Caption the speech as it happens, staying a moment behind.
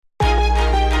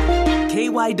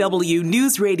KYW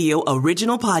News Radio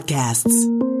original podcasts.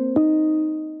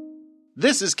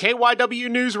 This is KYW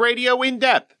News Radio In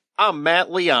Depth. I'm Matt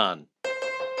Leon.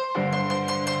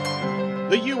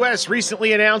 The U.S.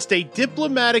 recently announced a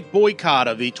diplomatic boycott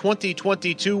of the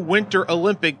 2022 Winter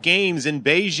Olympic Games in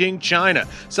Beijing, China.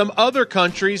 Some other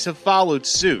countries have followed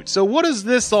suit. So what does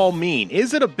this all mean?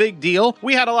 Is it a big deal?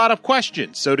 We had a lot of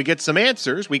questions. So to get some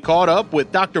answers, we caught up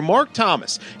with Dr. Mark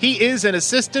Thomas. He is an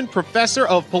assistant professor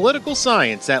of political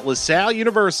science at LaSalle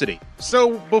University.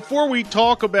 So before we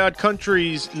talk about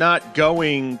countries not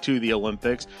going to the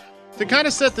Olympics, to kind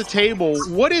of set the table,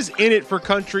 what is in it for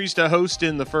countries to host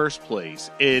in the first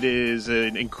place? It is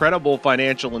an incredible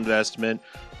financial investment.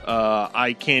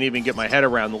 I can't even get my head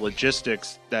around the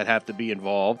logistics that have to be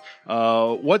involved.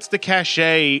 What's the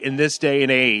cachet in this day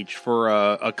and age for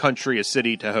a country, a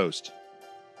city to host?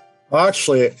 Well,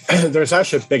 actually, there's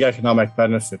actually a big economic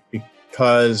benefit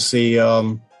because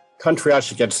the country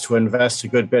actually gets to invest a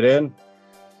good bit in.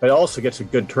 But it also gets a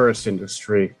good tourist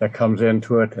industry that comes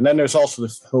into it. And then there's also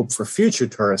the hope for future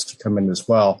tourists to come in as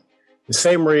well. The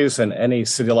same reason any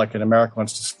city like in America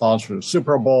wants to sponsor the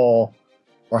Super Bowl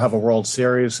or have a World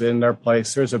Series in their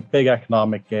place. There's a big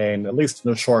economic gain, at least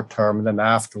in the short term. And then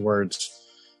afterwards,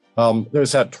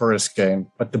 there's that tourist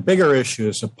gain. But the bigger issue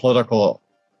is the political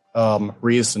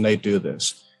reason they do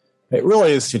this. It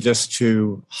really is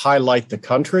to highlight the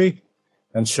country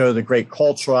and show the great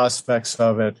cultural aspects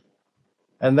of it.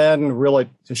 And then really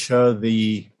to show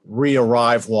the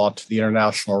re-arrival to the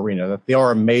international arena, that they are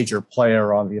a major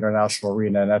player on the international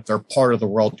arena and that they're part of the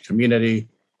world community.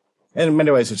 And in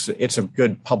many ways, it's a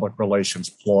good public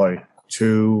relations ploy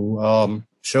to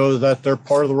show that they're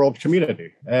part of the world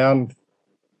community and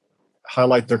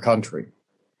highlight their country.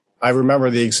 I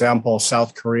remember the example of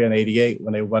South Korea in '88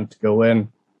 when they went to go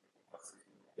in.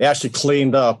 They actually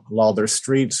cleaned up a lot of their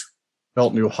streets,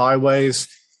 built new highways,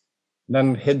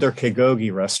 then hid their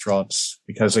bulgogi restaurants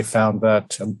because they found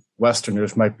that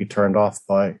Westerners might be turned off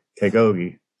by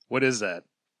bulgogi. What is that?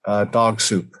 Dog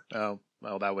soup. Oh,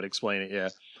 well, that would explain it, yeah.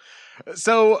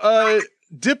 So,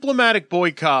 diplomatic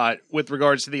boycott with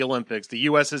regards to the Olympics. The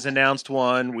U.S. has announced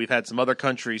one. We've had some other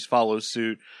countries follow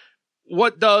suit.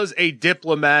 What does a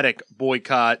diplomatic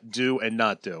boycott do and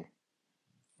not do?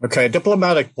 Okay,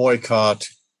 diplomatic boycott,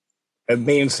 it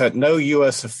means that no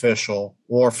U.S. official,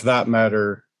 or for that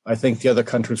matter, I think the other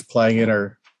countries playing in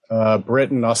are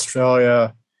Britain,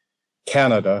 Australia,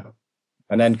 Canada,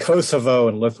 and then Kosovo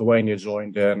and Lithuania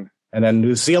joined in, and then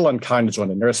New Zealand kind of joined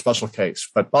in. They're a special case.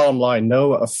 But bottom line,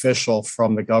 no official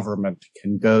from the government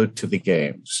can go to the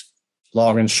games.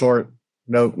 Long and short,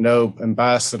 no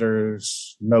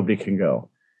ambassadors, nobody can go.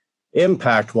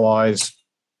 Impact-wise,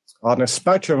 on a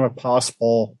spectrum of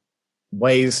possible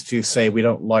ways to say we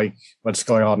don't like what's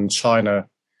going on in China,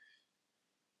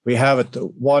 we have at the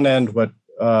one end what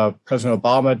President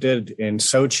Obama did in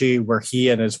Sochi, where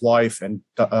he and his wife and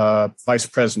Vice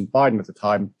President Biden at the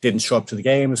time didn't show up to the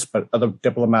games, but other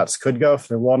diplomats could go if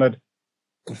they wanted.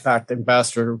 In fact,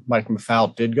 Ambassador Mike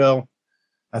McFaul did go.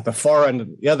 At the far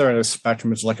end, the other end of the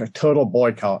spectrum is like a total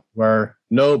boycott where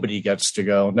nobody gets to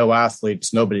go, no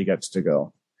athletes, nobody gets to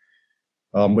go,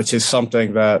 which is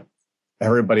something that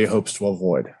everybody hopes to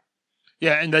avoid.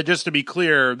 Yeah, and just to be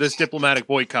clear, this diplomatic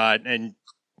boycott, and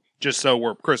just so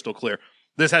we're crystal clear,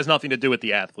 this has nothing to do with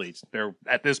the athletes.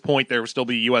 At this point, there will still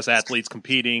be U.S. athletes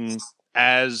competing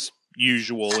as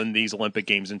usual in these Olympic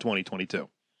Games in 2022.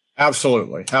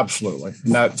 Absolutely.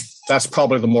 And that's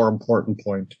probably the more important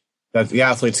point, that the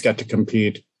athletes get to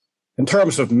compete. In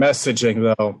terms of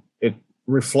messaging, though,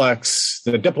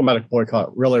 the diplomatic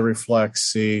boycott really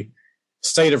reflects the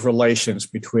state of relations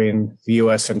between the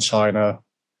U.S. and China.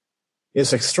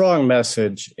 It's a strong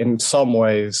message in some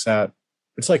ways that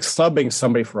it's like subbing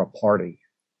somebody for a party.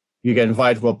 You get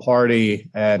invited to a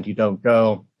party and you don't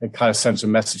go. It kind of sends a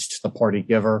message to the party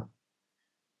giver.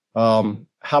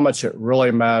 How much it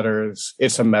really matters,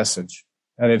 it's a message.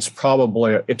 And it's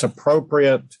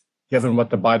appropriate given what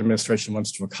the Biden administration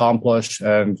wants to accomplish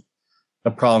and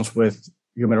the problems with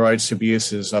human rights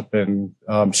abuses up in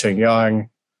Xinjiang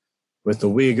with the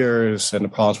Uyghurs and the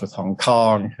problems with Hong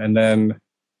Kong. And then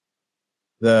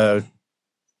this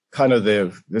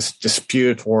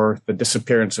dispute or the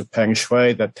disappearance of Peng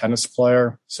Shuai, that tennis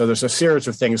player. So there's a series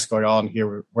of things going on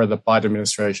here where the Biden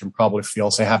administration probably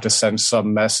feels they have to send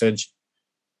some message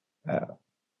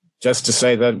just to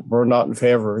say that we're not in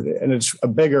favor. And it's a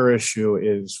bigger issue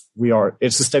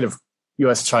it's the state of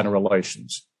U.S.-China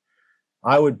relations.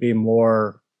 I would be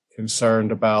more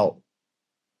concerned about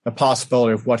the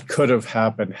possibility of what could have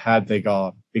happened had they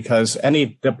gone, because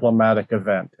any diplomatic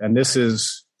event, and this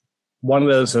is one of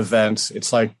those events,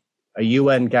 it's like a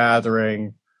UN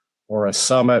gathering or a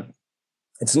summit.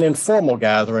 It's an informal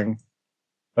gathering,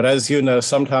 but as you know,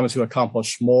 sometimes you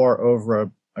accomplish more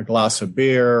over a glass of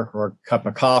beer or a cup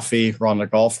of coffee or on the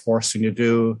golf course than you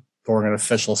do during an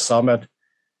official summit.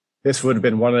 This would have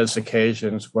been one of those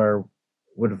occasions where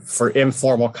for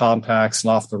informal contacts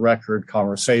and off-the-record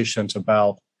conversations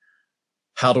about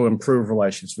how to improve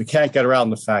relations. We can't get around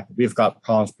the fact that we've got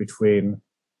problems between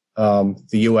the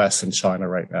U.S. and China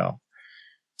right now.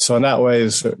 So in that way,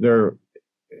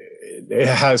 it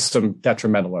has some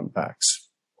detrimental impacts.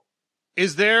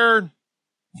 Is there,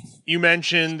 you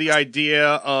mentioned the idea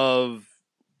of,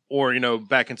 or,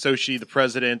 back in Sochi, the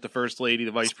president, the first lady,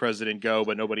 the vice president go,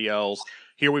 but nobody else.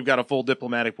 Here we've got a full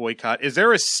diplomatic boycott. Is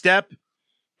there a step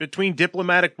between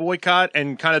diplomatic boycott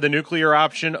and kind of the nuclear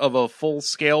option of a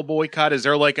full-scale boycott? Is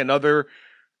there like another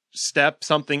step,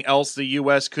 something else the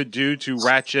U.S. could do to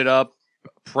ratchet up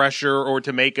pressure or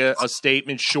to make a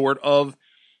statement short of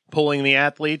pulling the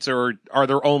athletes? Or are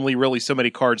there only really so many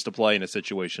cards to play in a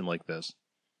situation like this?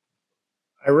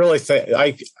 I really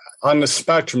think on the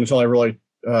spectrum, it's only really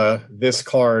this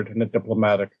card and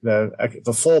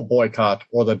the full boycott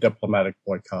or the diplomatic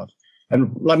boycott.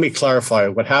 And let me clarify,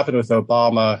 what happened with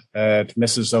Obama and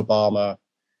Mrs. Obama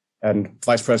and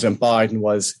Vice President Biden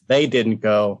was they didn't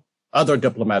go, other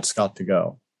diplomats got to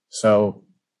go. So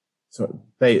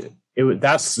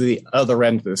that's the other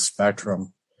end of the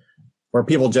spectrum where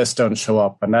people just don't show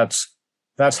up. And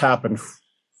that's happened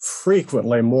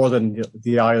frequently, more than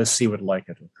the IOC would like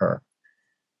it to occur,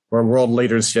 where world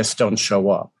leaders just don't show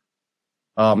up.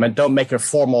 And don't make a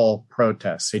formal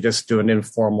protest. They just do an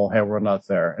informal, hey, we're not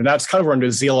there. And that's kind of where New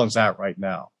Zealand's at right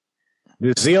now.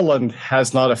 New Zealand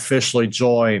has not officially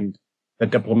joined the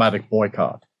diplomatic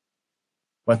boycott.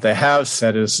 What they have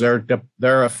said is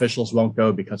their officials won't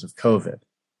go because of COVID.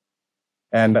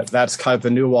 And that's kind of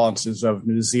the nuances of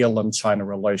New Zealand-China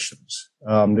relations.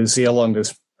 New Zealand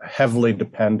is heavily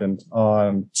dependent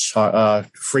on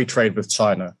free trade with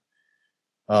China,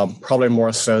 probably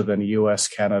more so than U.S.,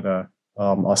 Canada,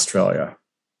 Australia.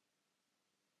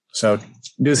 So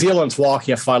New Zealand's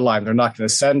walking a fine line. They're not going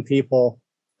to send people.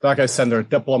 They're not going to send their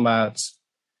diplomats,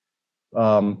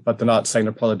 but they're not saying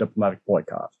they're part of the diplomatic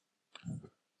boycott.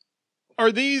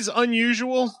 Are these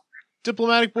unusual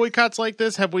diplomatic boycotts like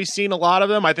this? Have we seen a lot of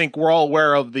them? I think we're all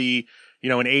aware of in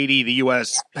 80, the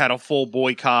U.S. had a full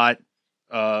boycott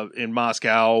in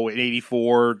Moscow. In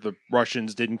 84, the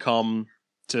Russians didn't come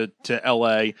to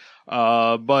L.A.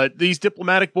 But these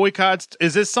diplomatic boycotts,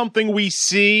 is this something we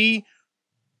see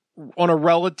on a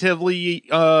relatively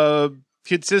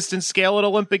consistent scale at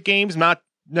Olympic Games? Not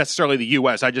necessarily the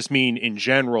U.S., I just mean in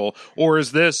general. Or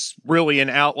is this really an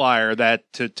outlier that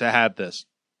to have this?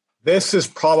 This is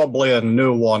probably a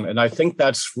new one, and I think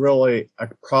that's really a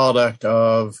product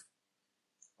of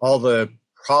all the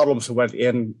problems that went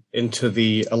into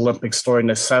the Olympics during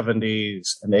the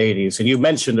 70s and 80s. And you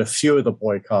mentioned a few of the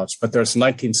boycotts, but there's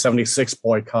 1976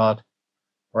 boycott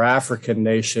where African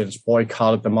nations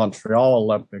boycotted the Montreal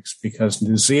Olympics because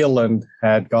New Zealand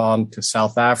had gone to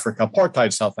South Africa,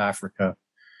 apartheid South Africa,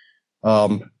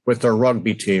 with their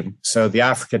rugby team. So the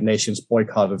African nations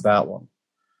boycotted that one.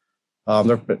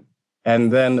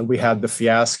 And then we had the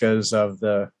fiascos of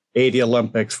the 80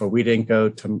 Olympics where we didn't go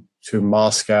to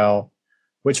Moscow,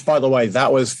 which, by the way,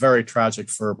 that was very tragic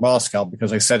for Moscow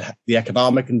because I said the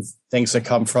economic and things that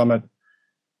come from it.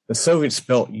 The Soviets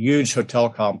built huge hotel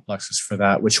complexes for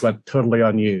that, which went totally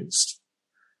unused.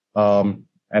 And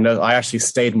I actually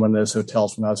stayed in one of those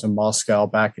hotels when I was in Moscow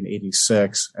back in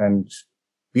 86, and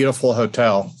beautiful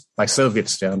hotel by Soviet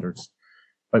standards,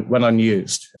 but went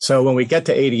unused. So when we get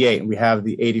to 88, we have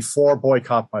the 84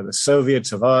 boycott by the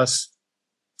Soviets of us,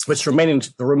 which the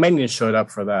Romanians showed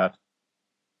up for that.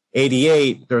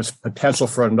 88, there's potential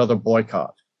for another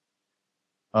boycott.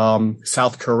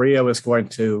 South Korea was going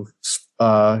to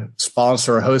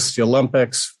sponsor or host the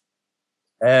Olympics,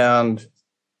 and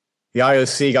the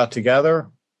IOC got together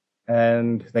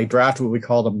and they drafted what we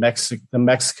call the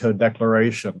Mexico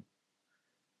Declaration,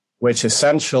 which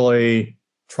essentially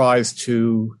tries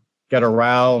to get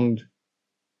around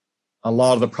a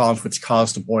lot of the problems which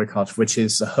caused the boycotts, which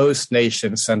is the host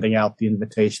nation sending out the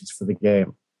invitations for the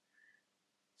game.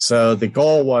 So the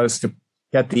goal was to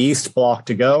get the East Bloc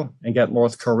to go and get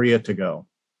North Korea to go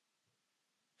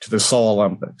to the Seoul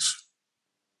Olympics.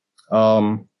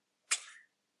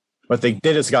 What they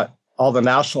did is got all the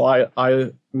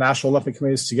national Olympic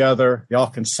committees together. They all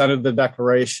consented to the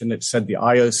declaration. It said the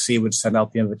IOC would send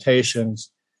out the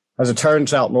invitations. As it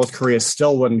turns out, North Korea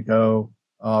still wouldn't go,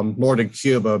 nor did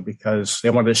Cuba, because they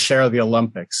wanted to share the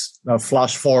Olympics. Now,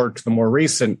 flash forward to the more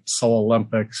recent Seoul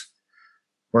Olympics,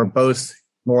 where both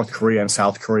North Korea and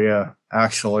South Korea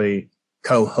actually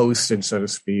co-hosted, so to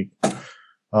speak,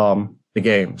 the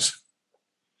games.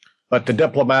 But the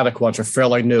diplomatic ones are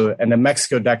fairly new. And the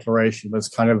Mexico declaration was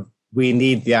kind of, we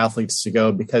need the athletes to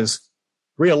go because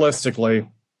realistically,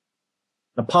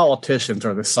 the politicians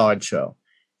are the sideshow.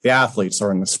 The athletes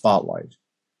are in the spotlight.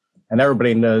 And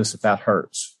everybody knows that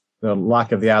hurts. The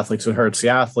lack of the athletes, it hurts the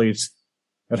athletes.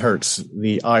 It hurts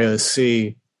the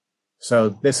IOC. So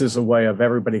this is a way of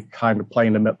everybody kind of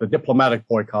playing the diplomatic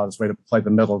boycott is a way to play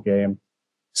the middle game,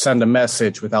 send a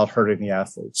message without hurting the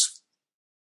athletes.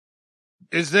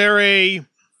 Is there a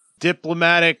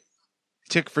diplomatic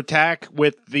tick for tack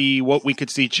with what we could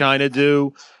see China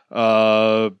do?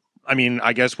 I mean,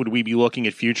 I guess would we be looking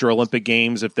at future Olympic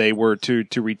Games if they were to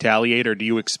retaliate, or do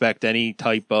you expect any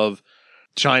type of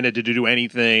China to do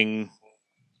anything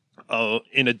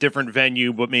in a different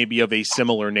venue, but maybe of a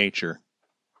similar nature?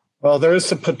 Well, there is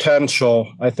the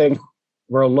potential. I think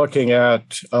we're looking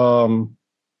at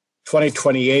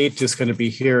 2028 is going to be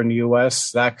here in the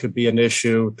U.S. That could be an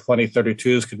issue. 2032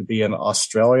 is going to be in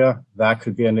Australia. That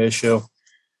could be an issue.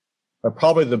 But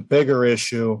probably the bigger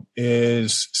issue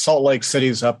is Salt Lake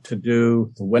City's up to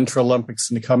do the Winter Olympics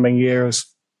in the coming years.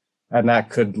 And that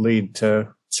could lead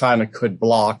to China could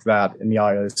block that in the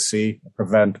IOC,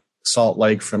 prevent Salt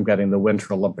Lake from getting the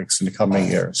Winter Olympics in the coming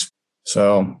years.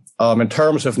 So in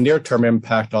terms of near-term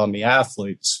impact on the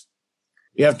athletes,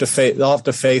 they'll have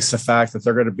to face the fact that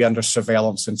they're going to be under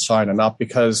surveillance in China, not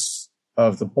because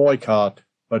of the boycott,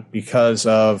 but because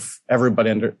of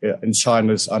everybody in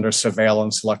China is under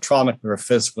surveillance electronically or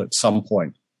physically at some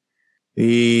point.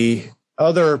 The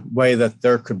other way that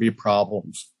there could be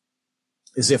problems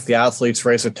is if the athletes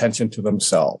raise attention to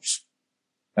themselves.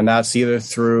 And that's either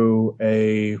through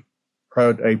a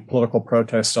political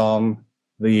protest on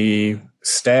the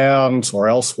stands or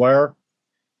elsewhere,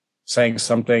 saying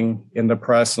something in the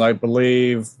press. And I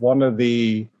believe one of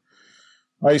the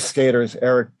ice skaters,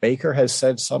 Eric Baker, has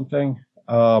said something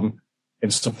in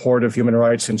support of human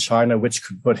rights in China, which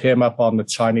could put him up on the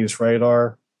Chinese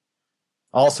radar.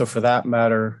 Also, for that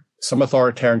matter, some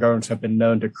authoritarian governments have been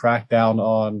known to crack down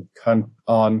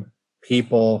on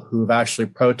people who've actually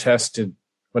protested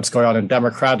what's going on in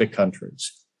democratic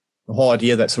countries. The whole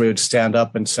idea that somebody would stand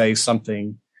up and say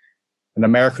something, and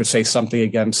America would say something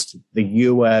against the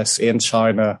U.S. in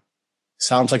China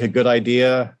sounds like a good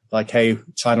idea. Like, hey,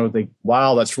 China would think,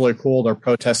 wow, that's really cool. They're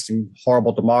protesting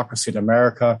horrible democracy in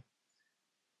America.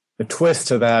 The twist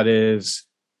to that is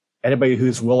anybody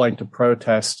who's willing to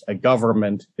protest a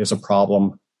government is a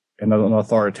problem in an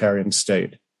authoritarian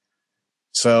state.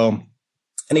 So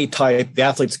the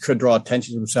athletes could draw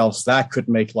attention to themselves. That could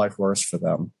make life worse for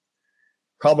them.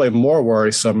 Probably more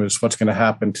worrisome is what's going to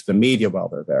happen to the media while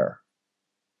they're there.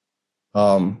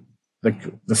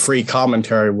 The free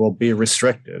commentary will be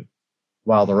restricted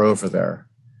while they're over there.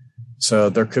 So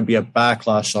there could be a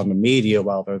backlash on the media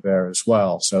while they're there as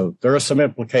well. So there are some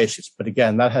implications. But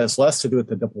again, that has less to do with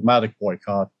the diplomatic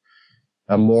boycott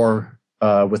and more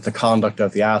with the conduct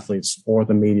of the athletes or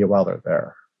the media while they're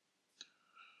there.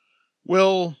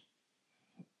 Will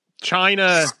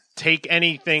China take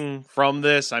anything from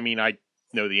this? I mean, I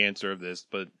know the answer of this,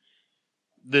 but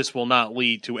this will not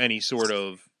lead to any sort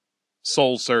of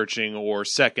soul searching or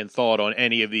second thought on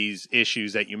any of these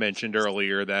issues that you mentioned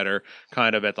earlier that are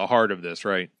kind of at the heart of this,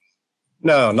 right?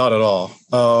 No, not at all.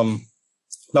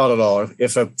 Not at all.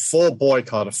 If a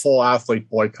full athlete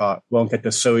boycott won't get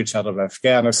the sewage out of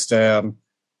Afghanistan,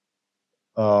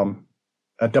 a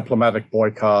diplomatic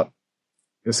boycott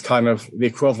is kind of the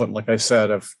equivalent, like I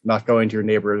said, of not going to your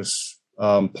neighbor's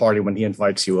party when he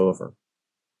invites you over.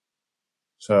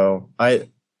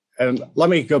 And let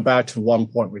me go back to one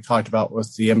point we talked about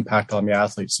with the impact on the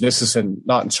athletes. And this is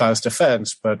not in China's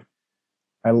defense, but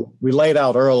we laid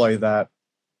out early that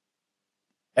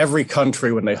every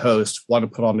country, when they host, want to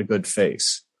put on a good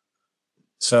face.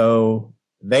 So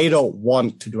they don't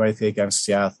want to do anything against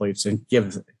the athletes and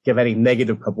give any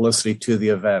negative publicity to the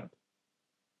event.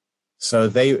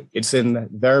 So it's in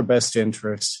their best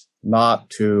interest not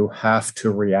to have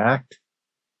to react.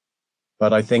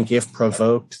 But I think if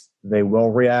provoked, they will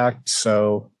react.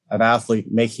 So an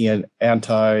athlete making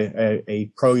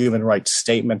a pro-human rights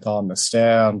statement on the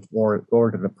stand or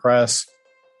to the press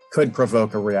could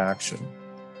provoke a reaction,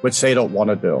 which they don't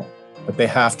want to do. But they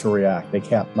have to react. They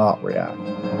can't not react.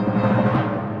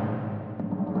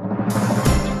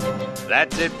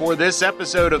 That's it for this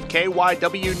episode of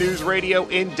KYW News Radio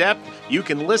In Depth. You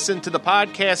can listen to the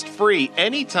podcast free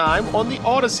anytime on the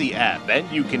Odyssey app, and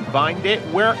you can find it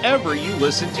wherever you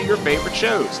listen to your favorite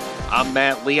shows. I'm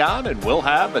Matt Leon, and we'll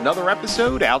have another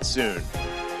episode out soon.